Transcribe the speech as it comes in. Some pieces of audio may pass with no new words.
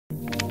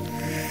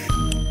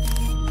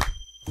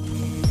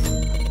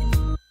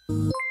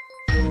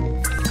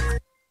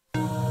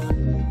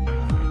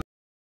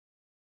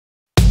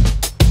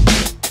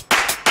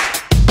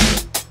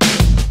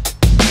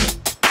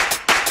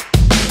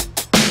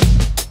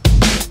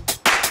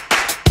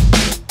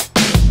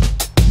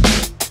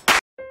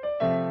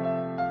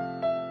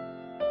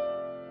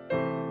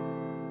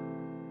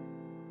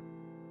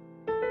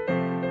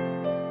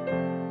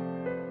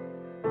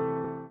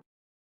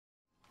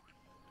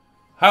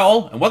Hi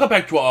all, and welcome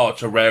back to our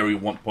Terraria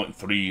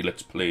 1.3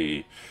 Let's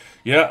Play.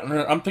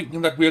 Yeah, I'm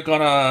thinking that we're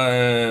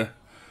gonna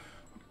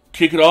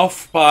kick it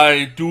off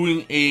by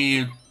doing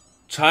a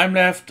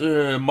time-lapse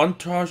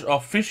montage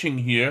of fishing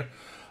here.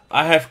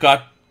 I have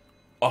got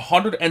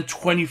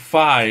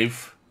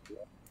 125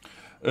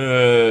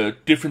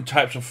 different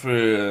types of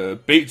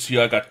baits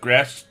here. I got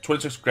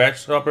 26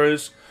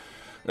 grasshoppers,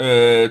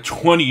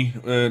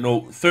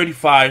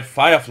 35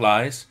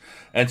 fireflies,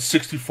 and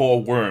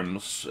 64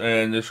 worms.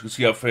 And as you can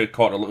see, I've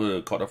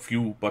caught a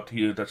few, but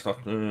here that's not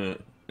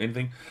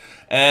anything.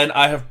 And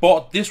I have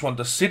bought this one,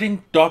 the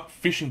sitting duck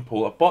fishing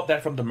pole. I bought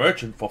that from the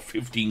merchant for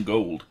 15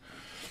 gold.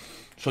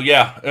 So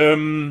yeah,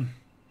 I'm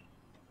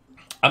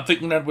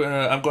thinking that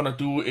I'm gonna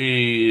do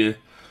a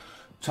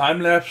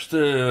time-lapse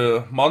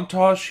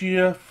montage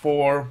here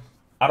for,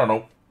 I don't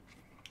know,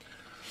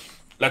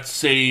 let's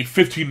say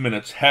 15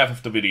 minutes, half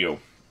of the video.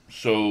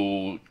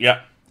 So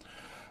yeah,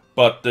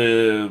 but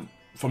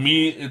for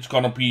me it's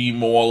gonna be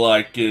more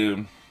like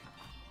I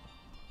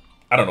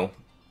don't know,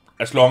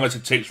 as long as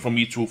it takes for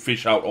me to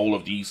fish out all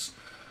of these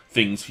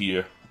things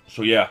here.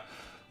 So yeah,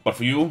 but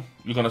for you,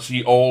 you're gonna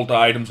see all the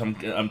items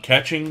I'm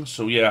catching.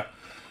 So yeah,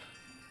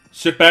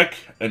 sit back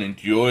and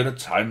enjoy the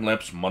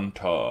time-lapse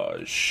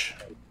montage.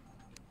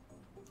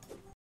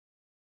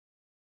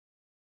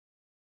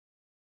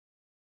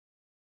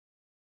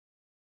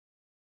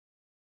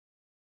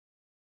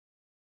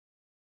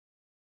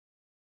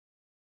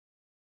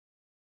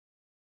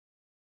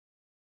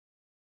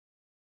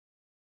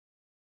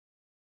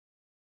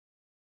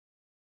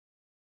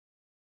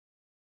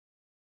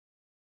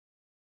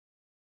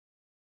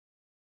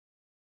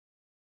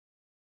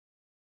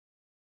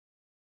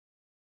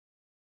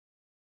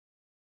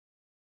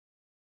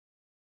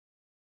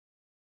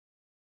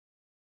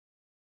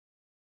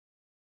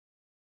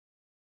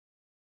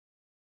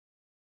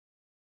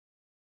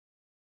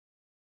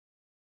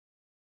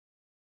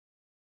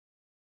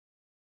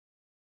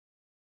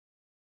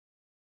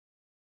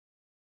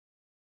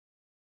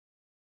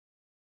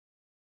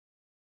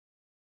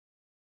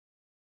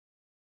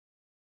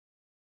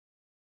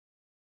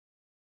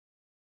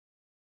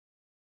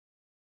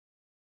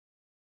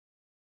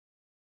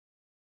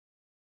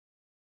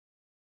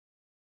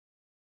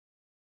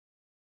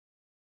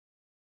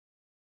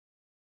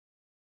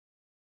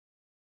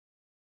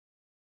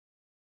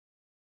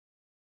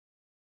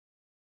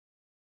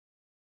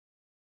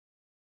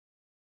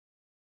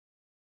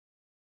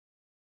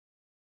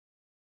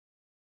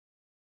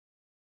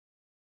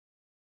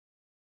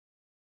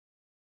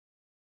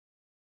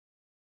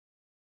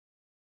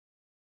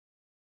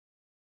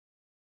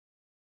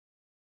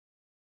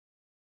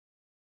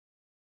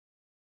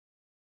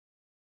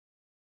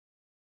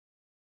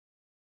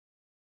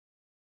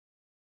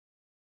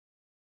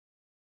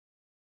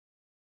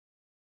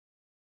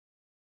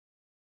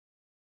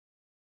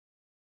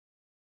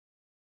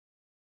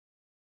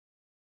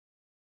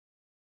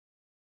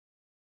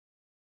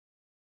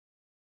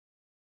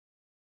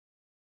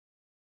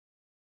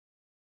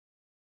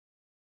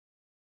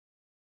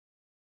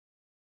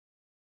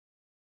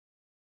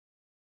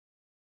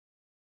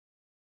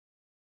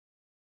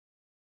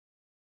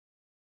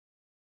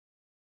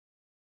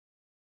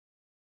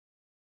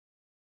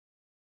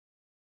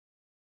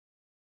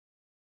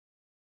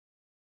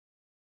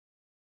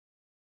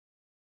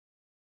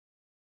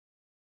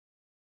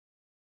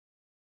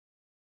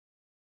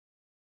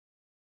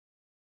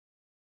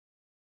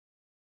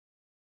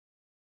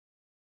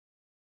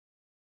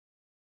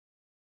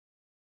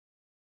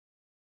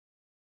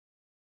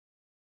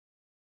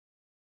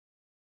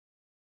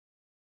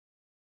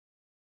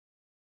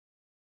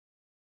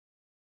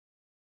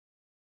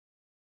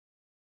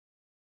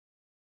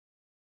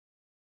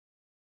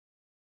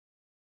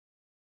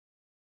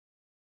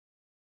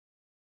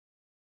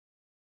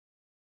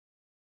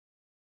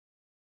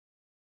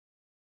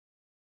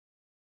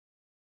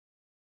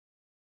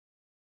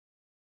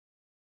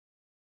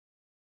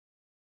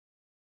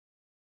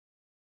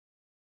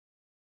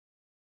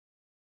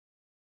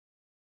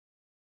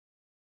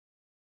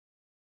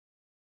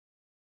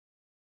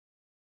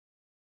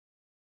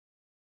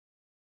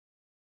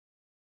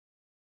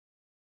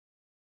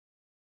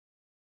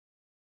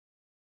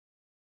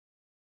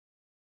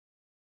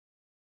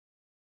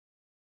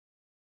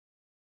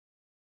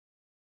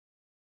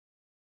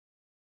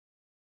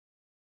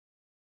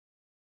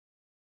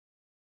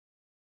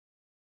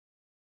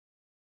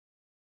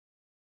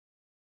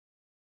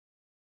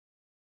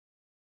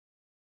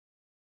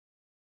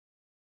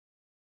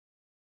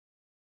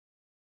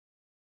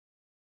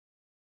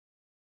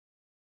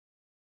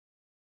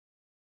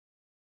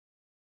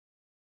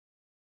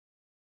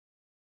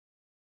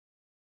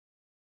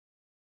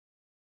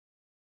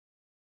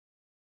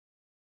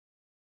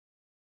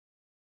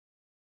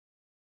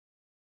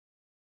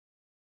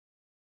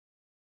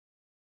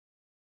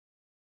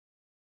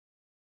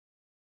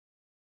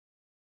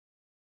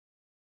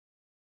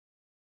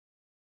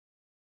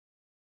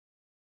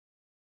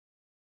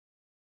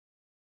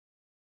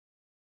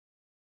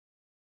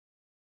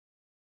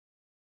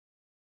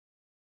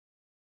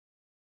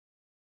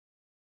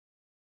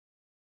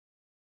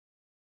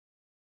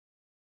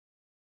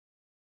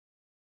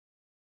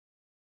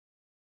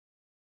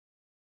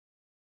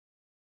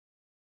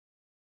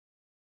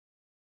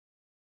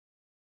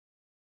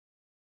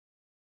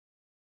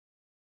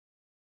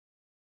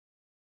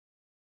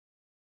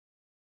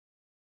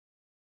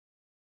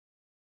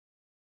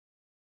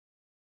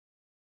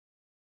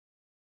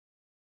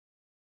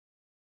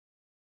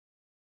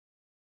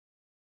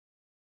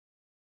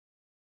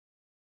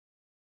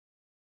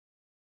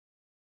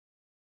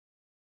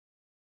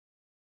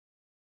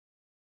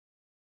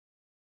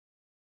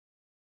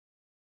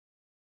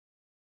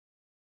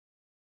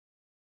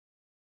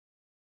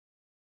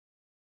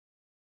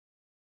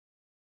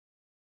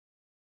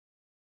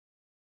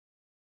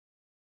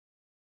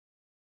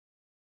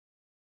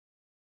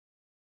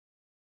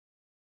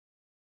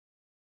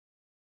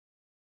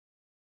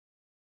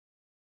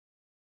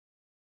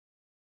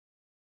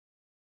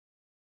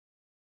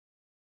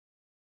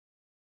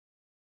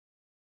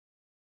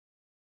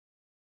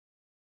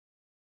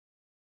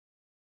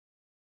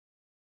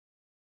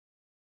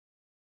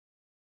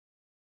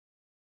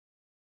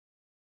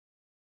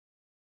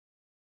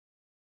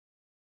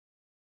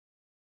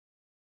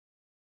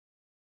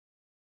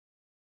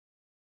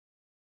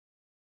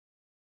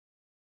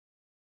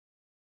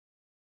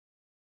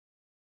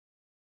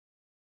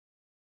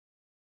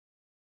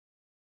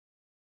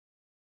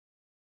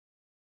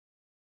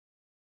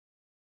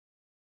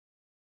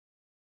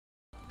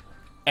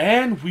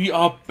 And we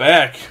are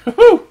back.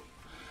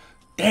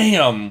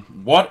 Damn,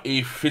 what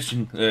a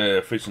fishing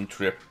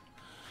trip.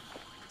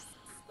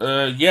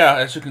 Yeah,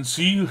 as you can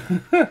see,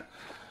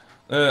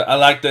 I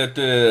like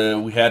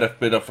that we had a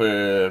bit of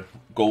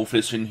go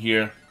fishing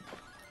here,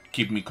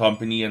 keep me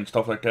company and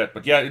stuff like that.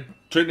 But yeah, it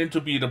turned into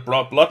be the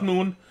blood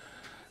moon,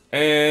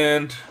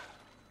 and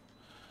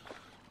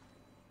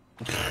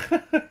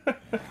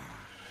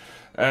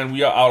and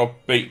we are out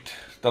of bait.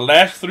 The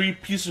last 3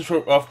 pieces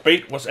of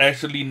bait was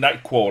actually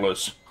night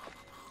crawlers.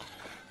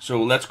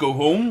 So let's go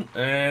home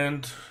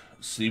and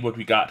see what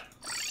we got.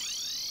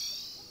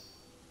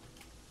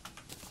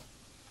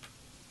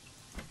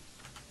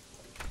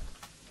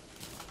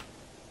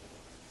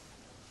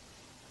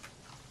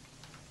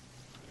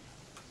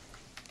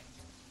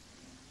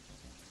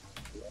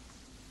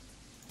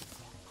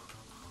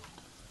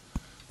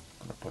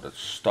 Gonna put a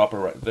stopper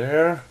right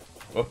there.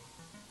 Oh.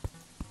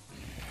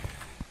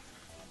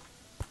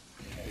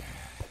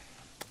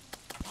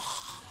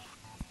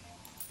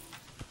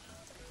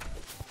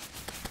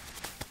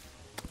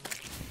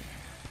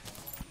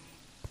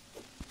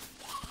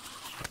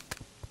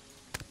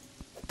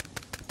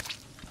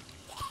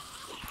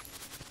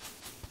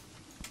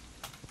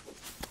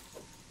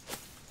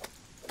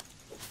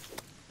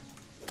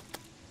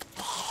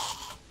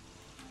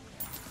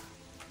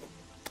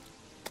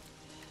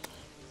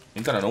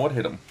 Ain't gonna know what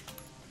hit him.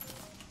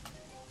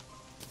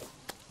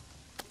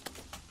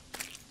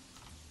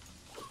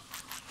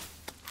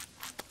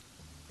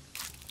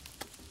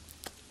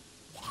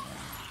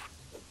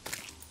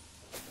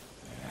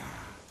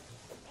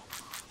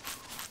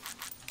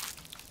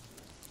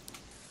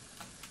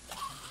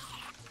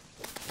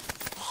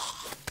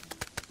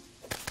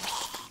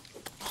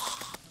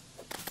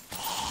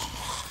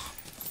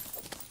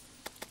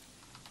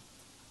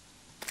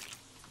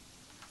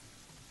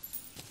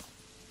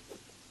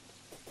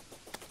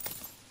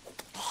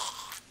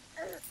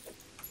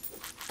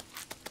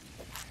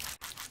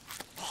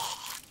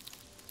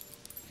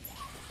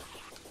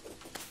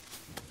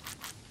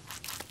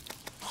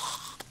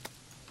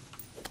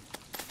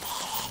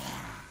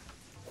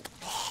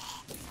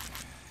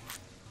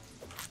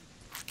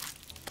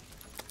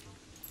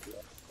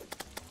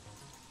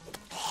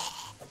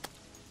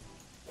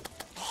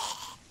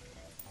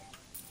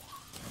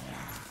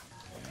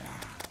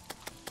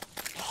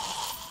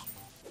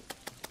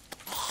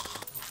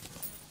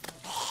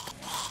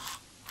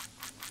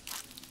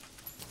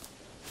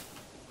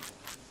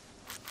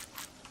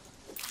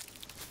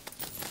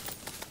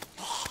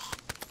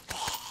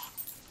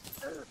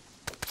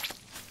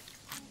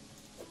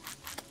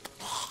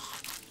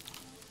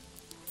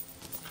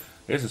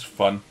 This is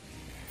fun.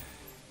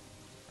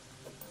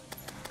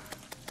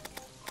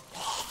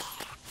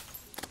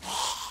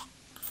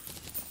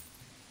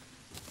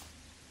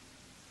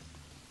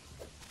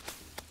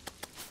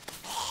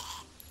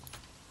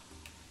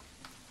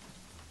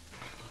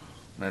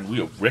 Man, we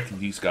are wrecking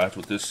these guys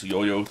with this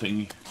yo-yo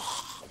thingy.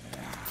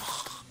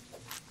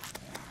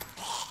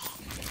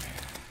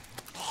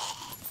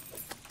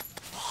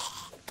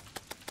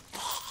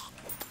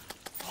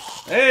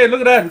 Hey, look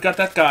at that! We got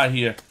that guy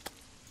here.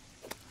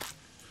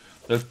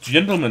 The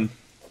gentleman.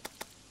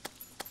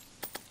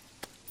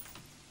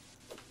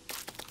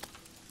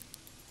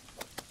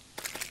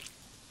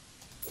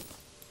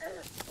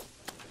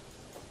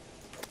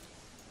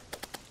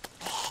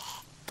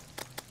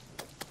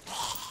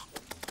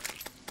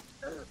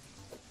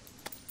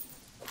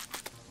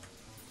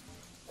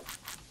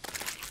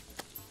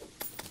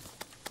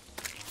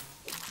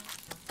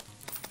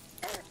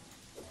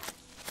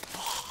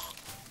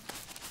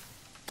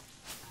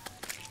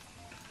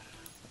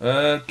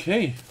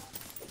 Okay.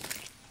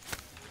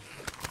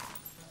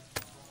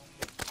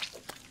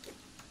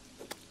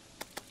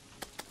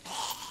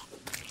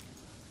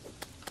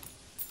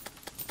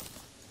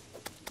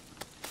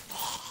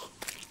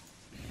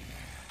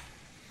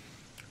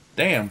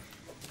 Damn.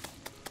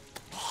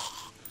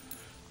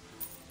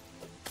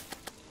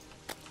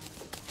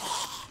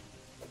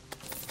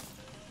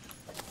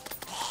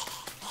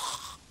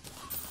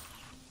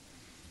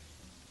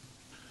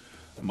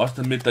 I must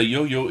admit the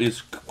yo-yo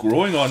is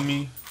growing on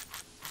me.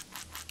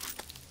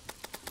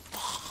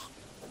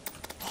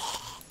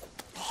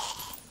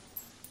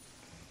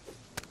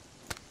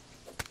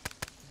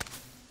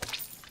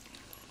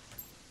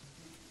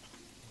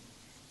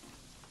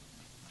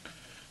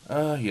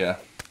 Yeah.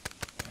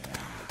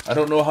 I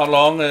don't know how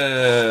long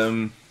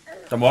the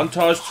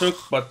montage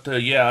took, but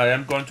yeah, I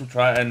am going to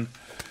try, and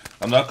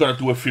I'm not gonna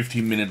do a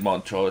 15-minute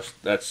montage.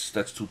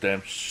 That's too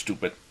damn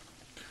stupid.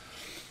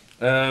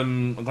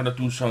 I'm gonna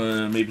do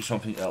some maybe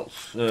something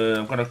else.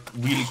 I'm gonna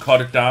really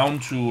cut it down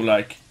to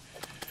like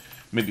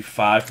maybe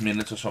 5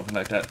 minutes or something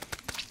like that.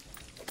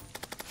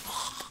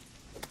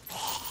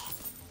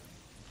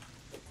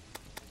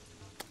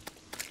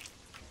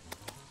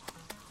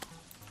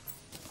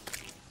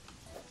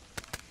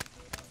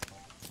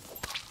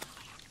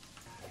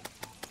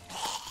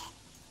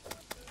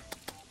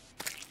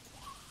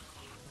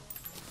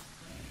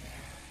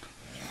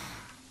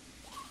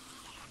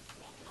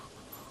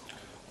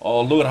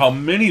 Oh, look at how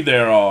many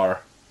there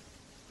are.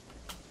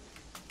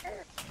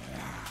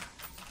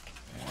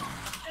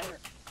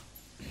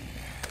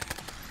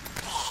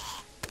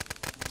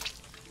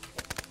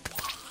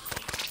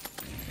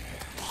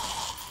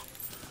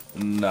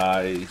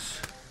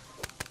 Nice.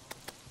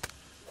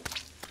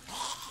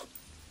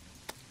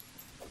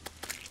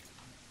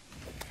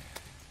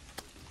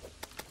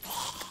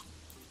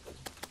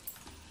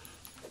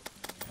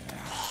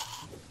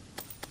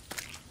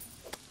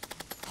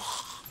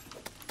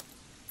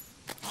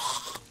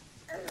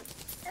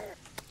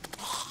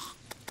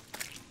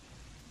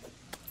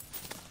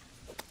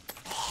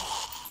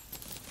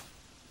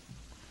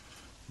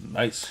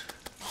 Nice.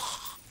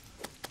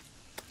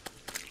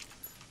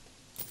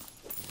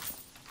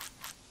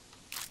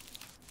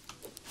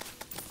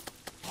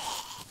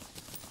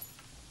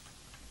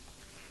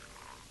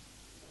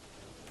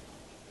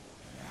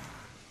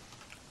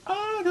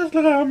 Ah, just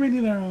look how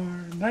many there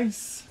are.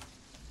 Nice.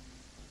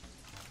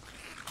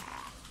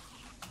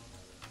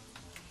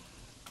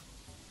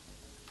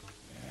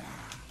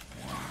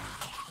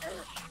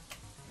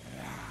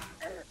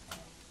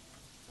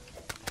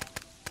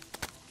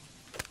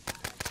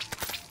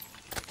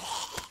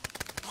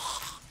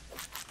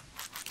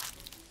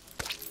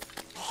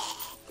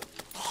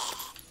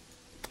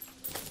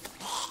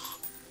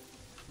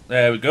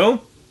 There we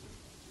go.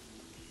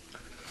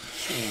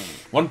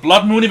 One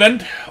Blood Moon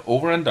event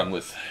over and done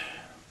with.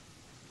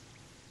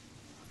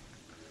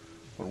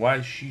 But why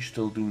is she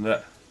still doing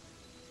that?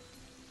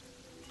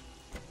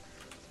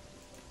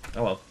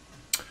 Oh well.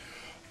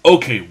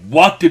 Okay,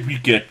 what did we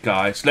get,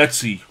 guys? Let's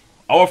see.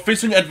 Our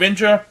fishing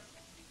adventure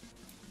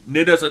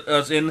netted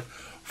us in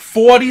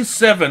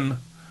 47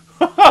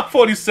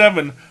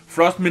 47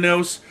 frost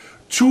minnows,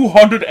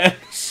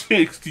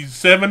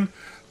 267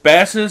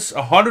 basses,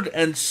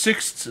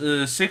 106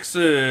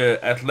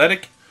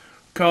 athletic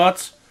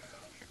cards,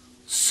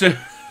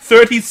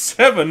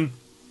 37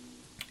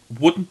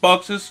 wooden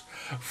boxes,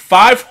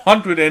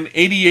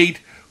 588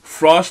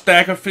 frost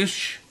dagger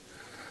fish,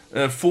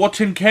 4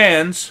 tin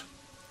cans,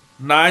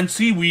 9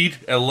 seaweed,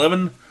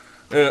 11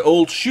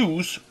 old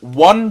shoes,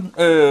 1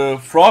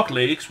 frog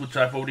legs, which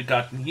I've already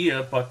gotten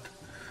here, but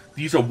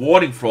these are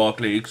warding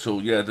frog legs, so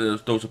yeah,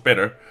 those are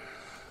better.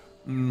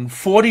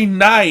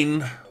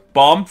 49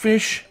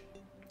 bombfish,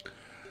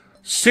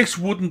 6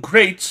 wooden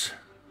crates,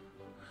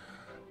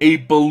 a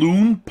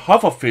balloon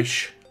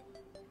pufferfish.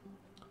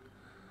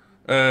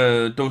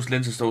 Those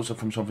lenses, those are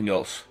from something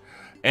else.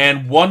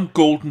 And 1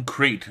 golden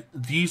crate.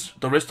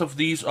 The rest of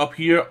these up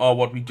here are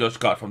what we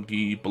just got from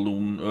the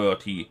balloon,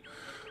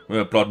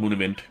 Blood Moon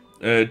event.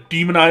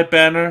 Demon Eye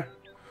banner,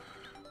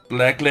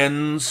 black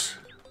lens,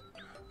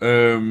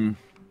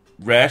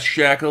 rash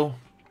shackle,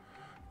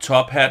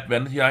 top hat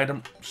vanity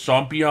item,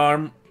 zombie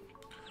arm,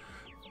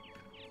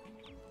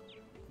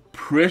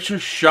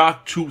 precious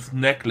shark tooth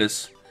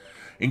necklace,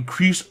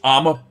 increase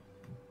armor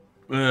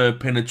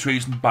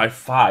penetration by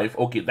 5.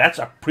 Okay, that's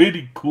a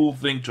pretty cool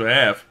thing to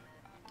have.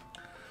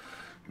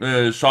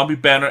 Zombie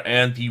banner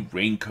and the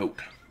raincoat.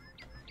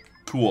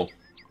 Cool.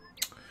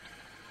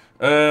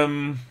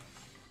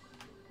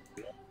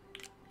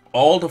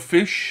 All the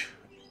fish.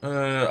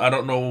 I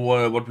don't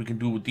know what we can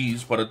do with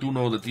these, but I do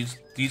know that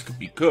these can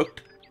be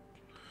cooked.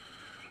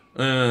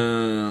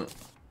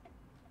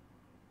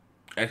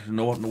 Actually,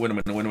 no, wait a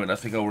minute. I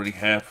think I already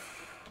have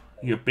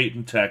here bait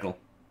and tackle.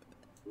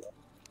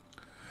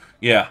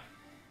 Yeah.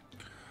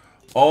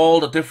 All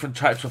the different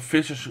types of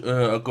fishes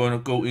are going to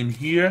go in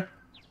here.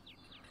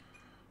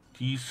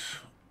 These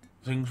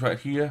things right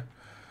here.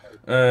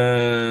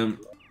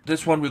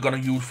 This one we're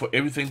going to use for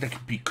everything that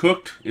can be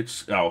cooked.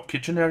 It's our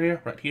kitchen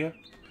area right here.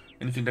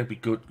 Anything that be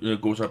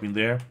good goes up in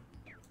there.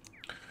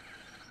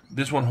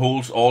 This one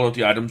holds all of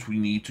the items we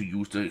need to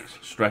use the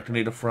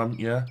extractinator from.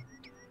 Yeah.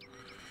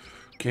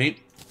 Okay.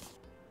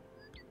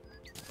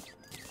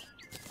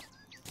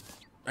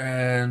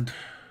 And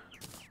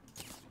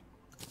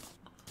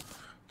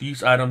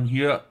these items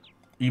here,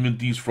 even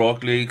these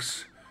frog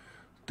legs,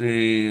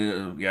 they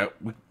yeah,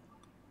 we're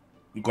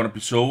gonna be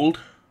sold.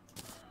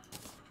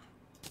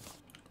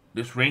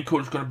 This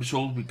raincoat is gonna be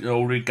sold. We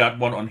already got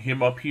one on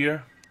him up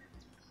here.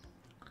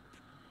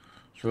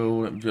 So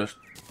let me just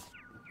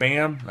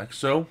bam, like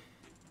so.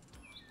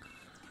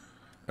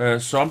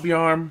 Zombie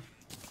arm,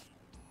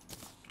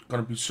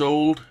 gonna be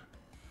sold.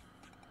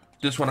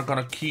 This one I'm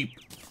gonna keep.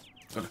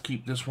 Gonna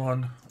keep this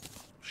one.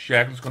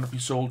 Shackle's gonna be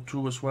sold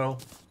too as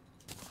well.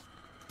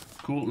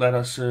 Cool. Let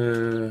us.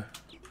 Oh,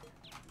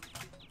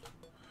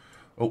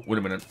 wait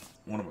a minute.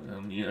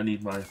 I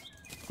need my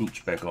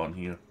boots back on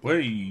here.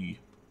 Way.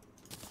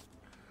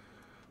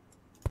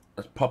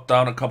 Let's pop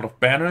down a couple of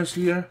banners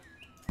here.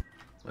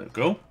 There we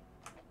go.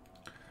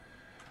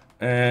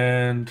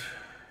 And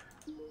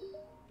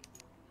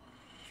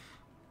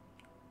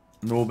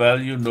no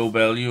value, no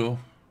value.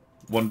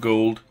 1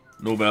 gold,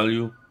 no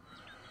value.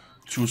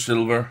 2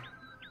 silver,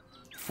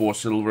 4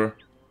 silver,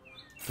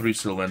 3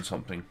 silver and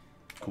something.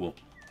 Cool.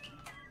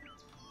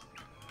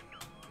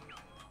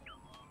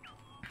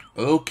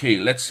 Okay,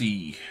 let's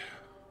see.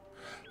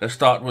 Let's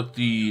start with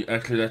the...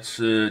 Actually, let's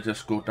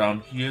just go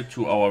down here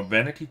to our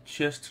vanity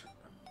chest.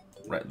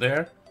 Right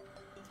there.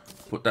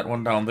 Put that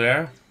one down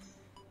there.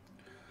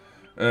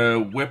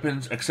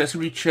 Weapons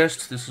accessory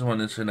chest. This one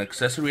is an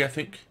accessory, I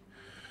think.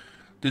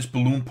 This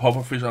balloon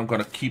pufferfish I'm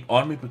gonna keep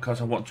on me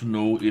because I want to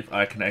know if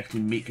I can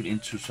actually make it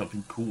into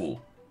something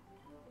cool.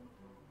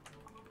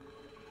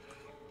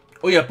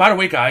 Oh yeah, by the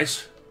way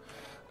guys,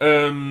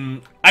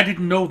 I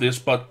didn't know this,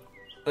 but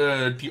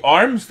the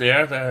arms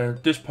there,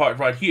 this part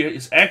right here,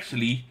 is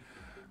actually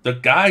the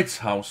guide's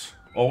house.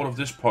 All of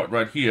this part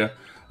right here.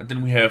 And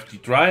then we have the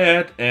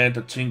Dryad and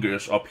the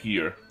Tingers up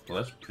here. So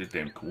that's pretty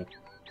damn cool.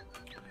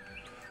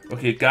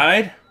 Okay,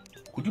 guide,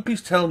 could you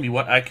please tell me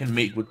what I can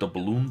make with the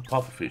balloon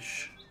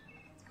pufferfish?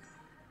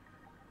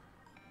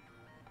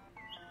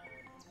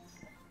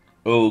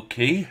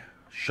 Okay,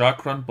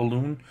 chakran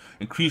balloon.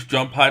 Increased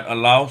jump height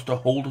allows the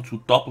holder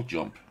to double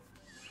jump.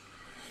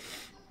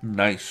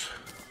 Nice.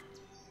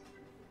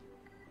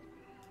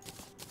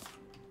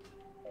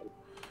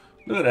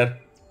 Look at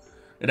that.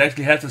 It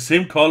actually has the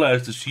same color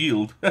as the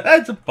shield.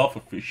 It's a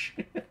pufferfish.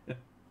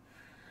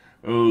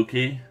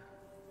 Okay.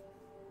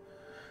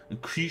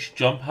 Increased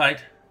jump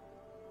height.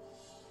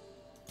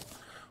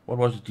 What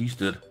was it these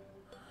did?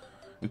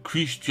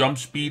 Increased jump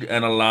speed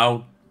and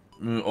allow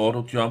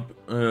auto jump,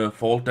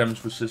 fall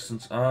damage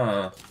resistance.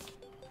 Ah.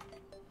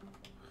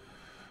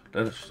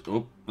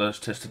 Let's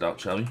test it out,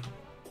 shall we?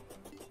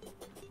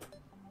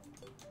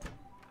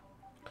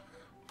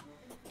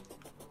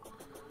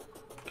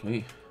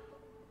 Okay.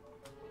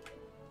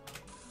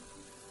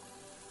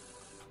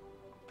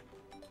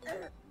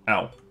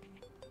 Ow.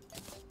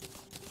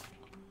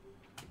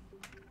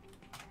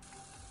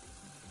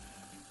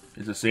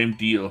 It's the same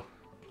deal,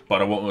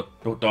 but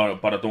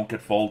I don't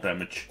get fall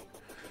damage.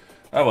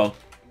 Oh well.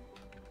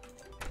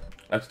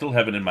 I still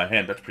have it in my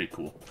hand. That's pretty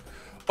cool.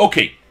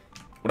 Okay.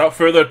 Without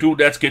further ado,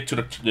 let's get to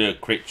the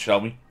crate,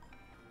 shall we?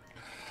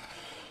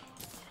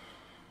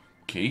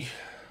 Okay.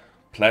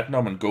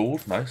 Platinum and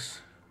gold.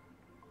 Nice.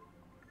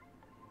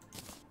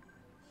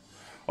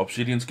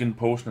 Obsidian skin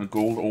potion and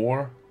gold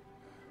ore.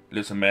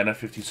 There's a mana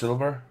 50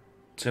 silver.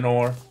 Tin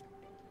ore.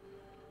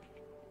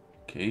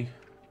 Okay.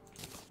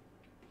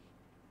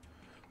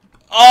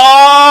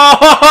 Oh!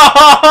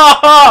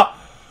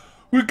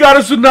 We got a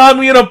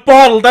tsunami in a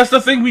bottle. That's the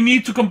thing we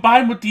need to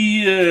combine with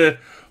the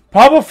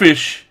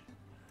pufferfish.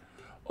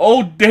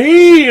 Oh,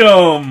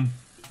 damn!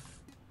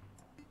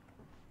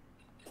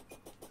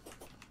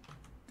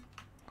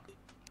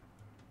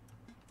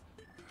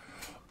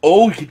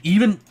 Oh, we can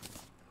even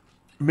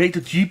make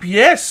the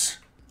GPS.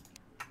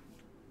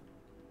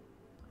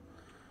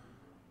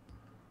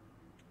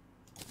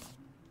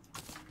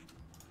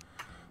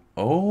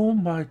 Oh,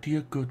 my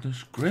dear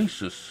goodness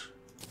gracious.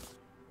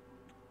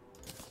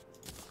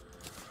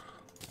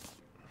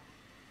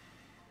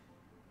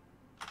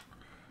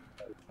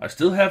 I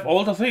still have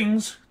all the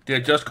things. They're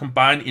just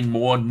combined in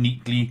more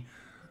neatly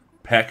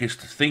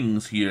packaged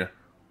things here.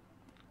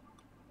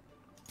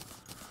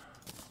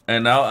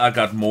 And now I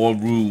got more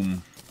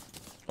room.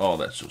 Oh,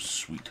 that's so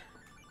sweet.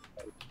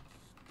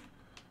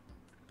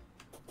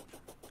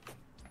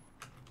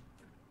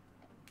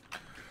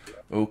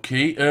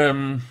 Okay,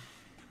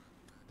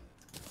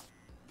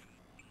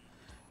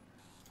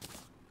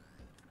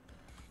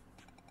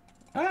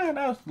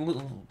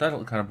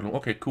 that'll kind of balloon.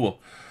 Okay, cool.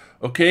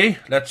 Okay,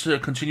 let's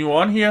continue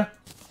on here.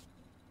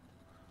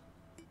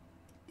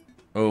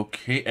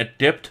 Okay,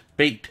 adept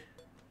bait.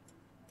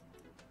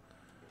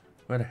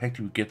 Where the heck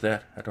did we get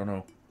that? I don't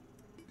know.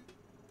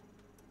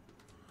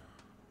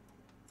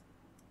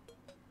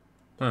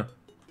 Huh.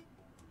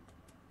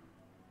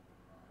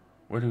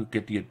 Where do we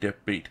get the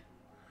adept bait?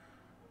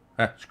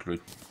 Ah, screw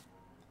it.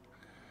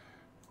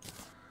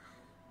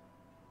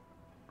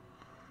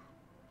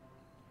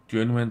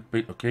 Journeyman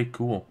bait. Okay,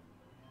 cool.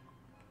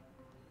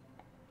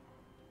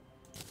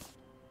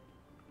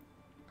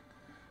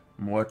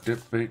 More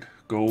adept bait.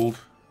 Gold.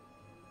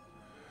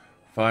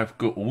 5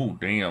 gold. Oh,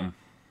 damn.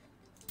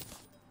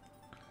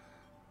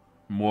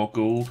 More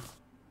gold.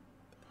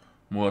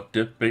 More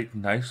adept bait.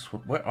 Nice.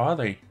 Where are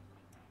they?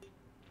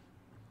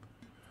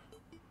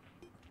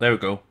 There we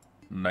go.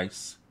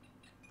 Nice.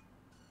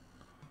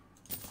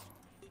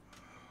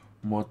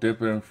 More adept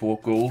bait and 4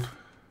 gold.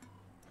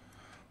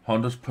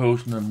 Hunter's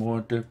potion and more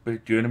adept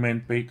bait.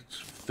 Journeyman bait.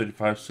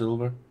 35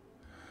 silver.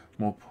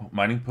 More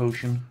mining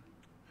potion.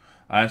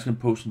 Iron skin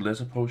potion.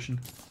 Lesser potion.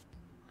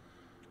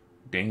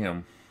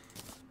 Damn.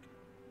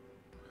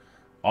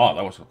 Oh,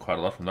 that was quite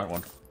a lot from that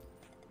one.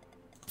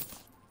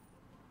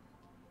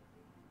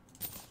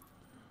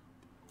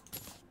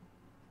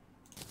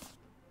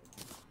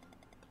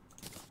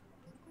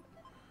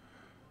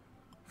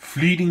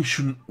 Fleeting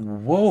shouldn't.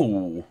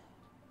 Whoa.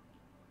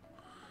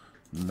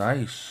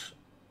 Nice.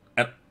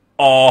 And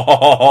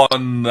oh,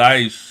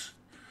 nice.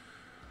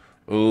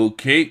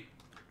 Okay.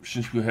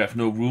 Since we have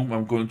no room,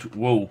 I'm going to.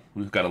 Whoa,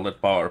 we've got a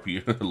lit bar up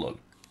here. Look.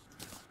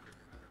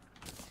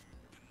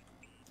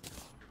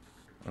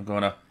 I'm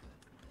gonna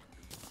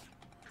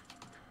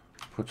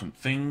put some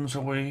things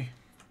away.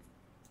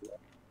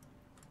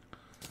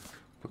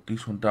 Put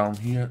this one down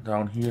here,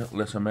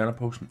 Lesser mana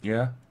potion,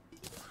 yeah.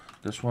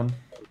 This one.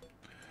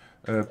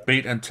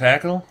 Bait and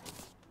tackle.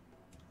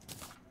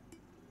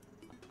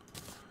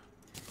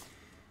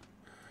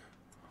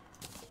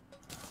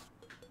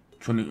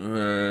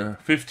 20,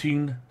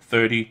 15,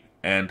 30,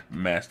 and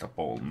Master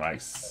Ball.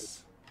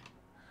 Nice.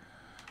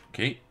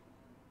 Okay.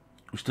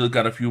 We still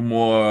got a few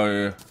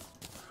more...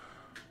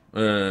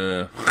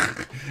 I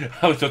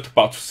was just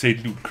about to say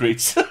loot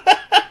crates.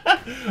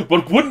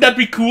 But wouldn't that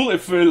be cool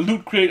if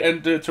Loot Crate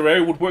and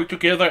Terraria would work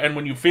together, and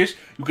when you fish,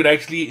 you could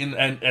actually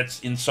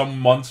in some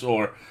months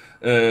or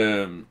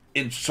in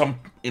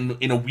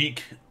a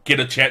week get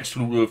a chance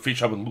to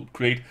fish up a Loot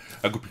Crate?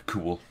 That could be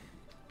cool.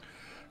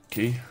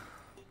 Okay.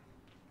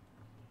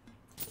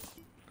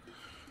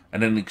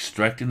 And then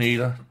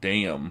Extravaganza.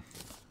 Damn.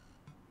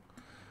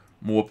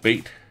 More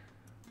bait.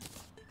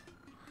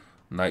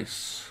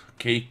 Nice.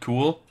 Okay,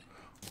 cool.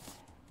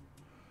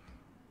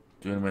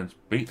 Gentleman's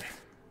bait.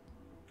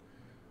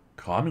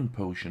 Calming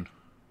potion.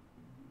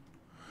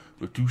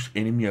 Reduce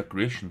enemy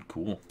aggression.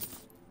 Cool.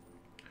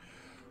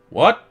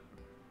 What?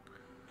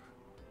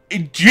 A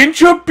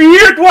ginger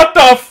beard? What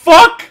the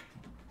fuck?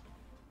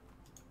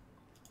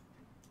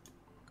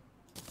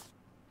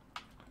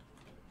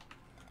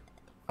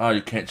 Ah,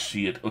 you can't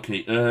see it.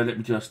 Okay, let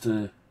me just...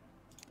 take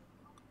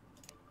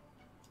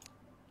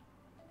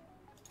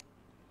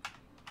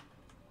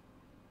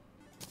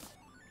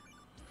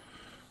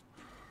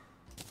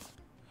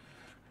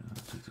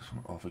this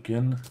one off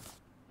again.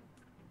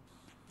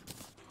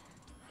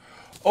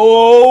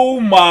 Oh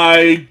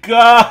my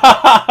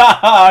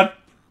god!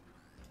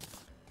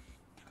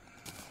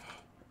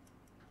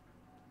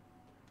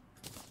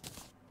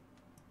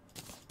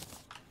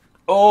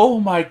 Oh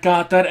my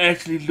god, that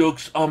actually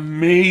looks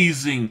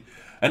amazing.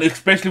 And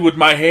especially with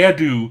my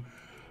hairdo.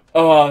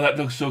 Oh, that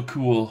looks so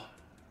cool.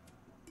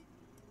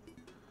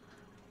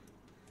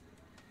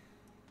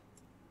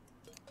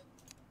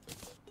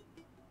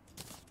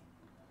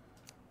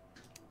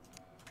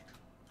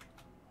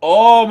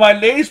 Oh, my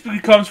legs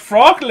becomes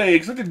frog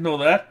legs. I didn't know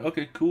that.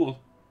 Okay, cool.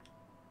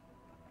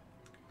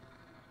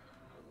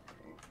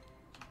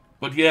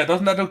 But yeah,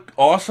 doesn't that look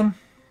awesome?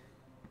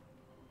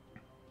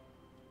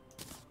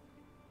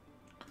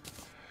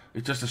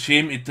 It's just a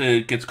shame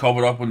it gets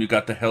covered up when you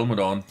got the helmet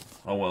on.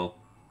 Oh well.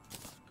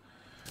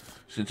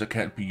 Since I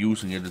can't be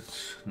using it,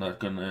 it's not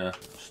gonna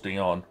stay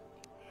on.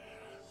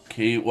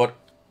 Okay, what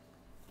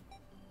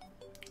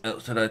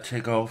else did I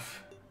take off?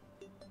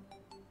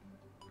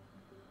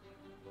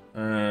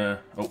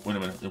 Oh, wait a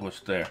minute. It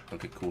was there.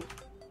 Okay, cool.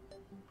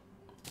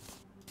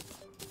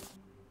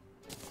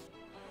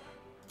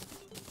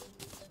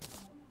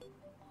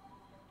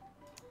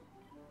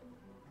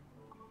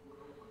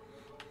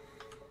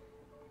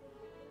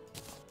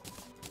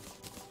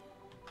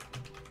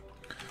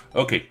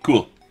 Okay,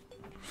 cool.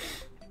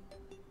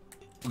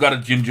 We got a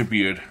ginger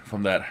beard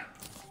from that.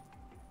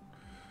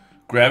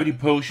 Gravity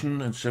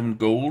potion and 7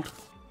 gold.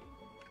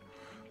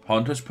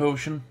 Hunter's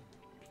potion.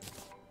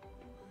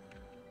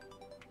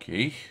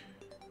 Okay,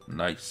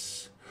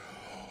 nice.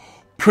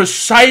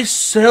 Precise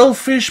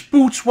sailfish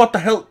boots, what the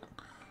hell?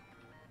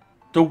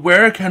 The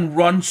wearer can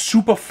run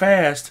super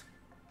fast.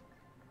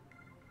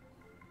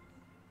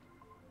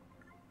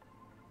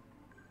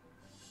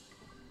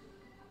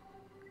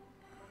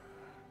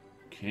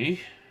 Okay.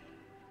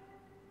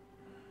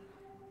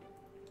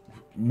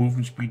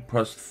 Movement speed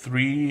plus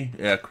 3.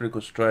 Yeah,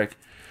 critical strike.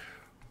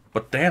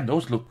 But damn,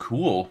 those look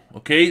cool.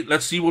 Okay,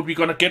 let's see what we're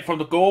gonna get from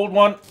the gold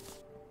one.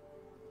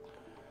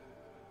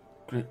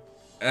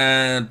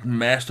 And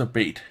master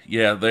bait.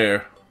 Yeah,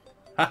 there.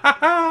 Ha ha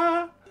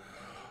ha!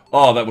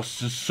 Oh, that was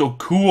just so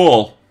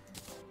cool.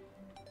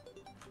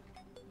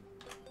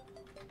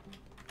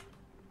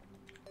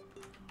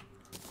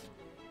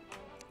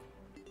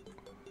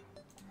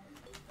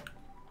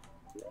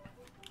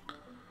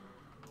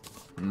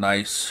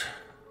 Nice.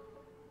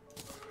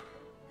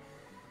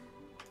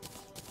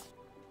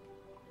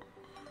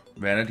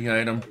 Vanity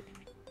item.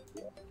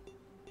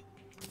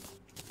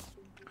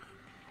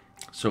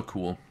 So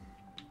cool.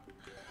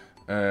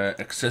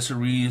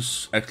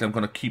 Accessories. Actually, I'm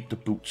gonna keep the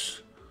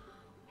boots.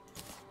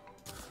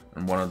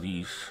 And one of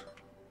these.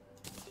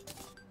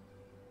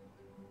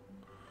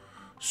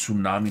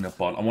 Tsunami in a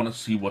bottle. I want to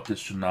see what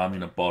this tsunami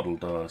in a bottle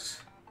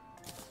does.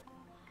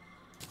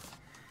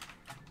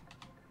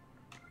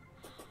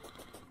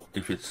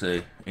 If it's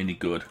any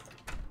good.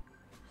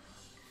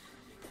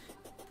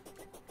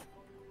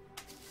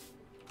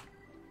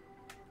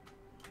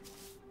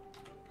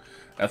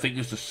 I think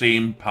it's the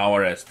same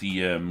power as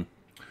the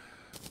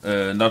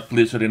not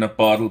blizzard in a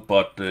bottle,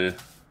 but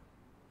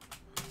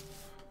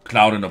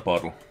cloud in a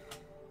bottle.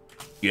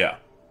 Yeah.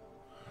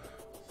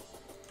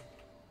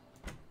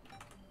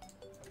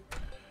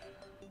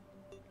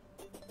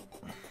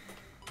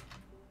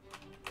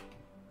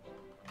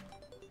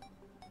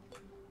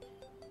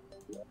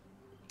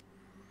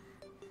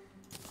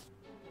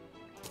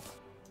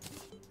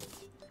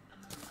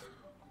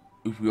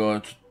 If we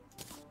are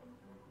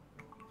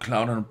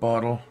cloud in a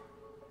bottle.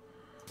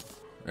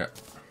 Yeah.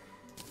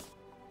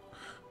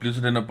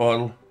 Blizzard in a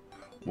bottle,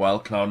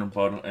 wild cloud in a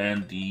bottle,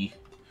 and the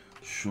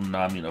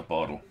tsunami in a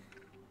bottle.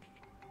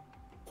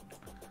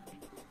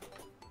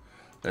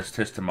 Let's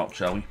test them out,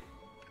 shall we?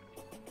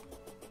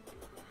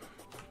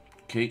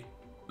 Okay,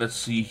 let's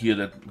see here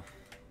that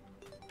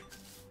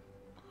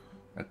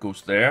That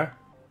goes there.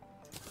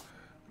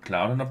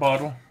 Cloud in a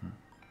bottle.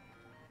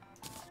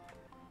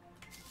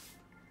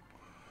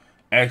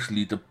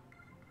 Actually, the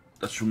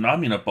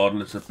tsunami in a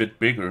bottle is a bit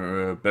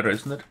bigger, better,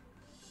 isn't it?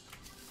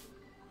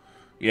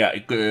 Yeah,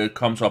 it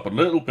comes up a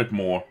little bit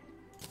more.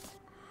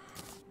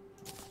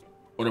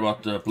 What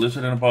about the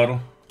blizzard in a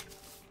bottle?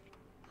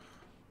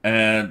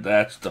 And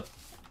that's the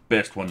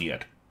best one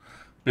yet.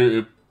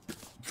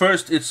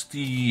 First, it's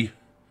the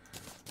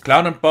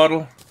cloud in a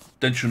bottle,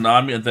 then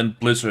tsunami, and then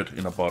blizzard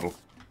in a bottle.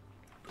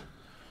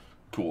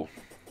 Cool.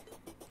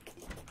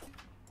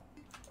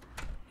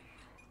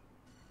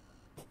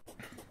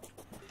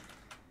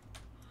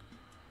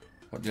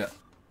 But yeah,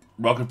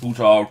 rocket boots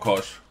are of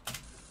course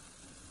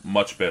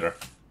much better.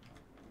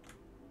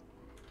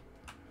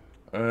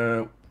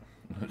 The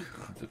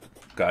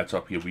guy's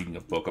up here reading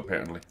a book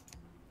apparently.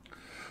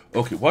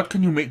 Okay, what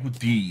can you make with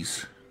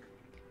these?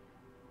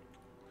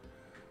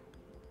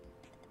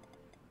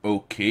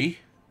 Okay.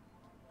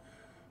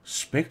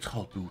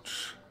 Spectral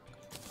boots.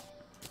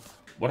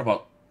 What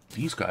about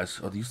these guys?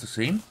 Are these the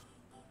same?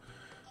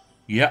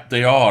 Yeah,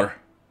 they are.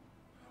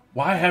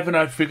 Why haven't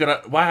I figured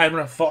out? Why haven't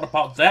I thought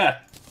about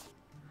that?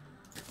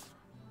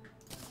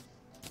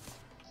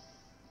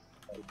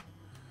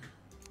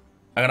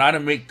 I can either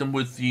make them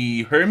with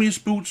the Hermes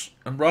boots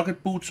and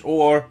rocket boots,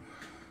 or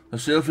the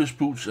Selfish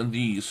boots and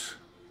these.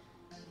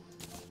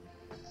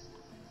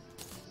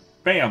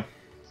 Bam!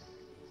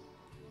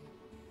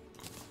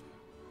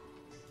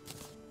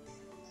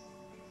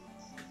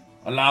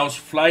 Allows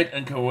flight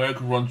and can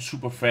run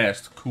super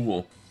fast.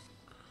 Cool.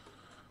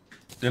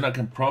 Then I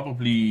can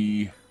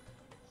probably...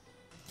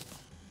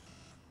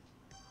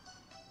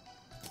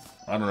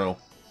 I don't know.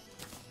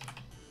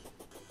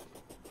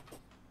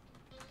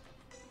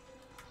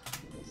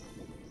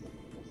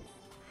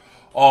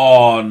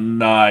 Oh,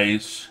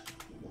 nice.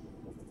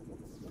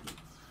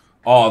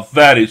 Oh,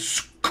 that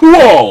is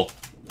cool!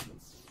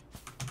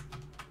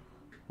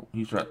 Oh,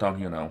 he's right down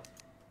here now.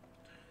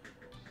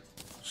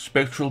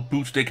 Spectral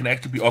boots, they can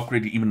actually be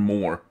upgraded even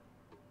more.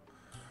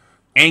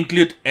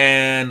 Anklet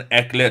and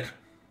Anklet.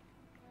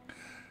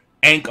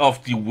 Ank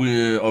of the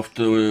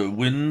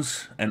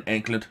winds and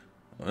Anklet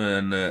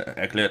and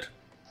Anklet.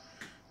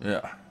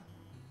 Yeah.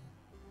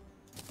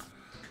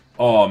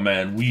 Oh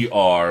man, we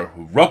are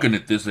rocking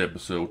it this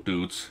episode,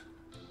 dudes.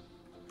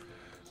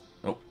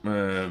 Oh,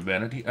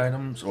 vanity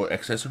items or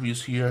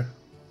accessories here.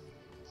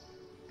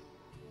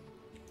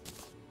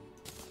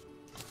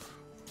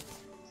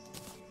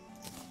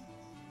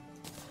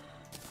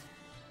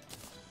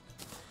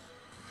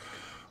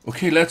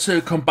 Okay, let's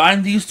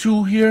combine these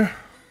two here.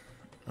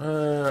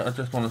 I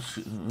just want to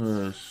see.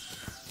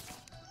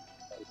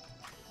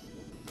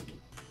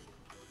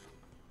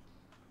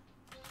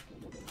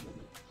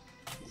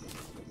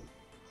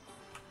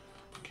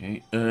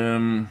 Okay.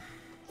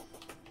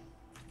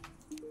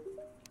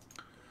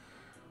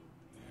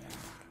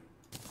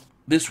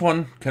 This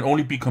one can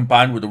only be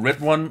combined with the red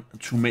one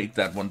to make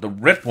that one. The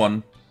red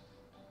one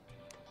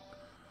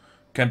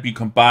can be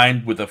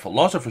combined with a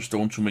Philosopher's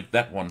Stone to make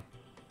that one.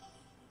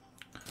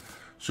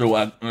 So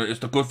it's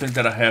the good thing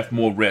that I have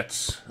more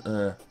reds.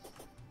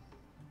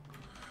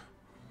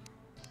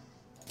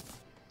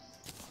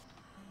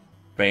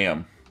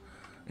 Bam.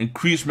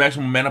 Increase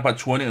maximum mana by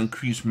 20 and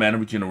increase mana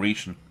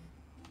regeneration.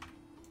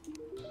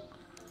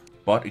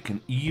 But it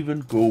can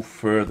even go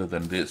further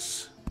than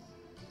this.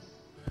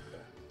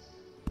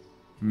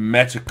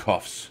 Magic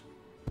Cuffs.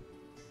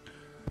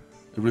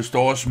 It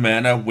restores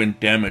mana when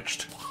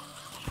damaged.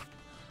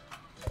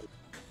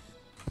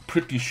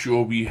 Pretty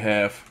sure we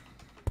have...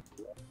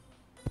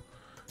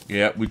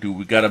 Yeah, we do.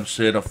 We got a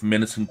set of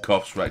menacing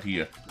cuffs right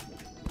here.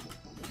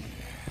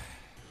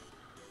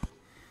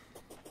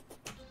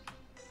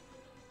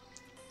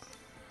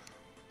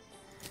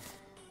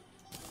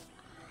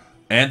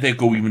 And they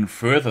go even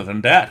further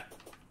than that.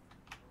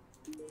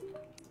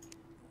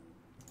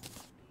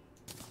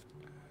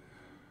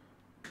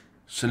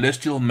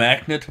 Celestial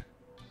Magnet.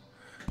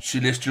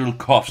 Celestial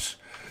Cuffs.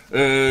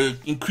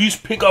 Increase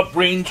pickup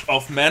range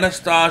of mana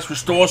stars.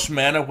 Restores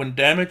mana when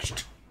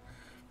damaged.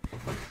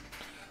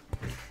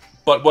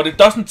 But what it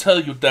doesn't tell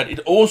you that it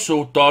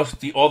also does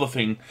the other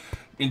thing,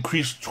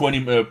 increase 20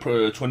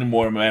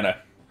 more mana.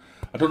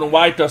 I don't know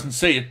why it doesn't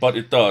say it, but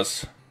it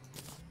does.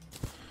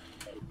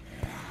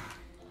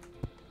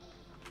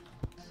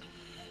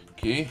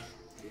 Okay,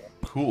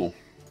 cool.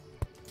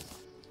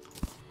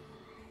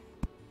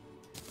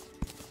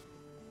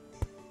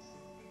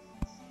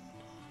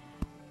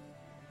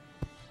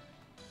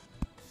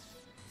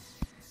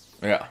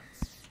 Yeah,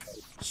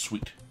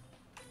 sweet.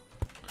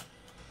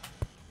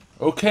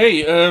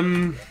 Okay,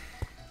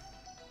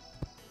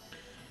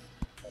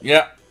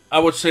 yeah, I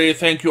would say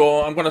thank you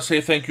all. I'm gonna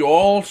say thank you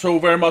all so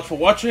very much for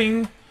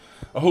watching.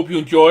 I hope you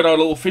enjoyed our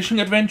little fishing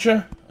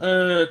adventure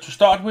to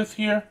start with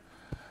here,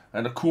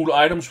 and the cool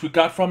items we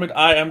got from it.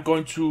 I am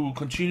going to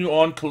continue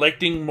on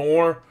collecting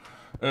more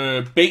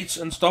baits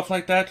and stuff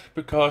like that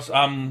because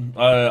I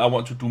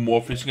want to do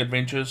more fishing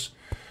adventures.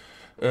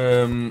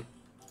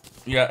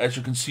 Yeah, as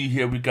you can see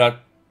here, we got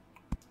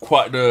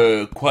quite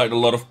a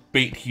lot of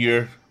bait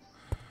here,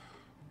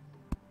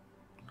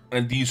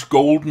 and these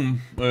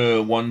golden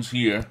ones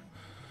here.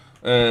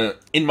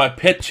 In my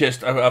pet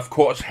chest, I of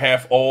course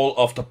have all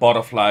of the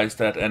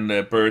butterflies and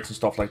birds and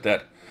stuff like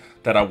that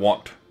I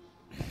want.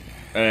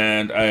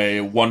 And I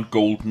one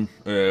golden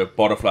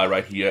butterfly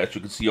right here. As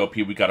you can see up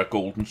here, we got a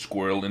golden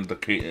squirrel in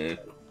the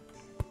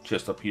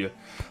chest up here.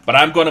 But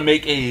I'm gonna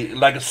make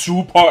a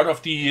zoo part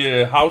of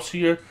the house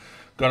here.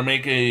 Gonna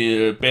make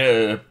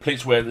a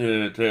place where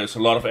there's a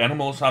lot of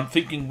animals. I'm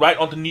thinking right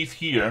underneath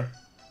here,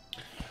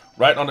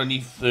 right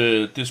underneath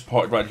this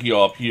part right here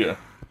up here,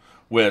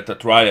 where the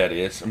dryad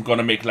is. I'm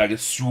gonna make like a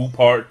zoo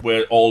part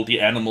where all the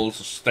animals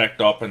are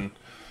stacked up and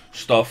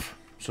stuff.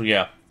 So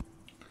yeah.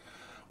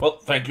 Well,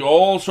 thank you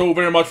all so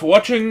very much for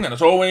watching, and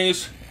as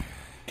always,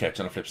 catch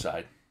you on the flip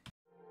side.